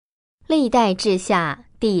历代志下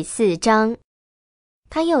第4章。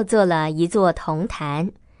他又做了一座铜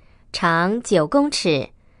坛，长9公尺，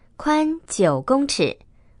宽9公尺，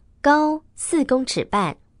高4公尺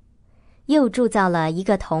半。又铸造了一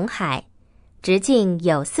个铜海，直径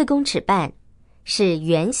有4公尺半，是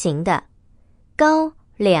圆形的，高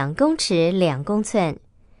2公尺2公寸，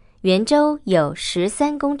圆周有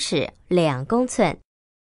13公尺2公寸。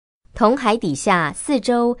铜海底下四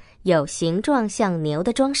周有形状像牛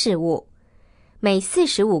的装饰物，每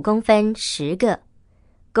45公分10个，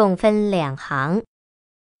共分2行，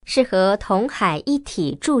是和铜海一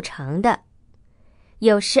体铸成的。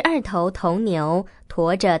有12头铜牛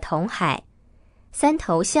驮着铜海，3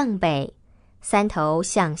头向北，3头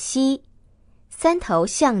向西，3头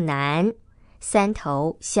向南，3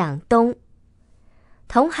头向东。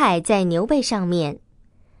铜海在牛背上面，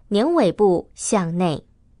牛尾部向内。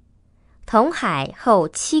铜海厚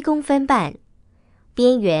7公分半，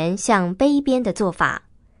边缘像杯边的做法，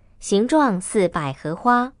形状似百合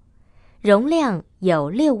花，容量有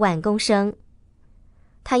6万公升。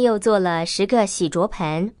他又做了10个洗濯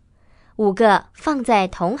盆，5个放在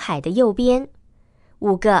铜海的右边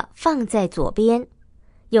，5个放在左边，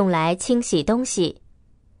用来清洗东西。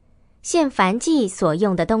献燔祭所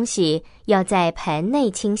用的东西要在盆内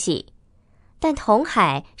清洗，但铜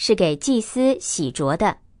海是给祭司洗濯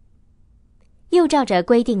的。又照着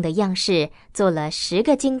规定的样式做了10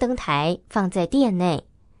个金灯台，放在殿内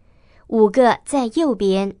，5个在右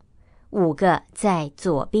边，5个在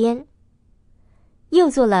左边。又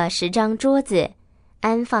做了10张桌子，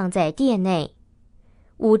安放在殿内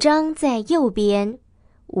，5张在右边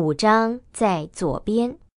，5张在左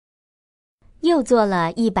边。又做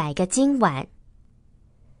了100个金碗。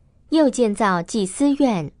又建造祭司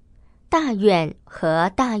院、大院和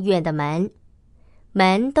大院的门，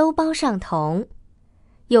门都包上铜。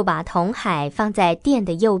又把铜海放在殿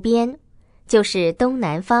的右边，就是东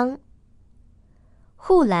南方。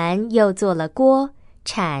护栏又做了锅、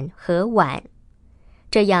铲和碗，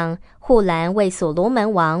这样护栏为所罗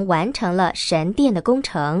门王完成了神殿的工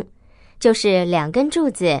程，就是2根柱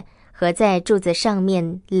子和在柱子上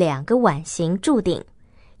面2个碗形柱顶，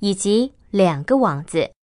以及2个网子，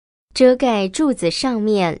遮盖柱子上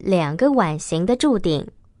面2个碗形的柱顶。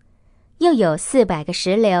又有400个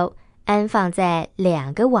石榴安放在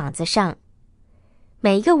2个网子上，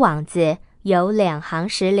每一个网子有2行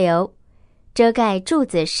石榴，遮盖柱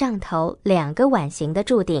子上头2个碗形的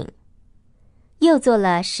柱顶。又做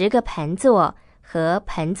了10个盆座和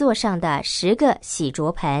盆座上的10个洗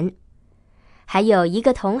濯盆，还有1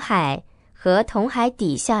个铜海和铜海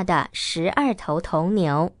底下的12头铜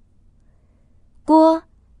牛。锅、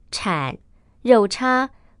铲、肉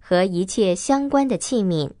叉和一切相关的器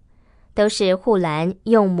皿，都是户兰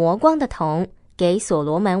用磨光的铜给所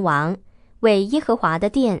罗门王为耶和华的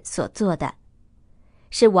殿所做的，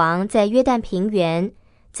是王在约旦平原，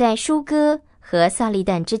在舒哥和撒利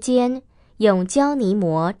旦之间用胶泥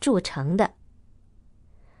磨铸成的。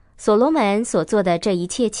所罗门所做的这一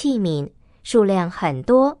切器皿数量很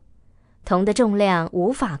多，铜的重量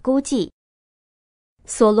无法估计。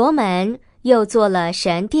所罗门又做了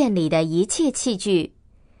神殿里的一切器具，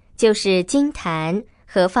就是金坛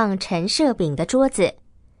和放陈设饼的桌子，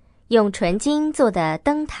用纯金做的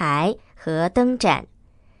灯台和灯盏，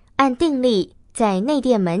按定例在内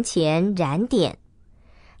殿门前燃点。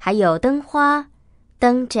还有灯花、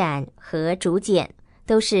灯盏和竹简，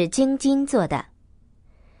都是精金做的。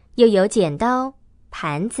又有剪刀、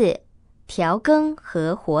盘子、调羹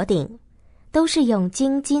和火鼎，都是用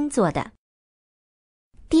精金做的。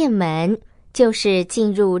殿门就是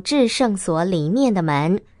进入至圣所里面的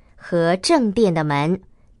门和正殿的门，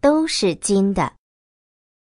都是金的。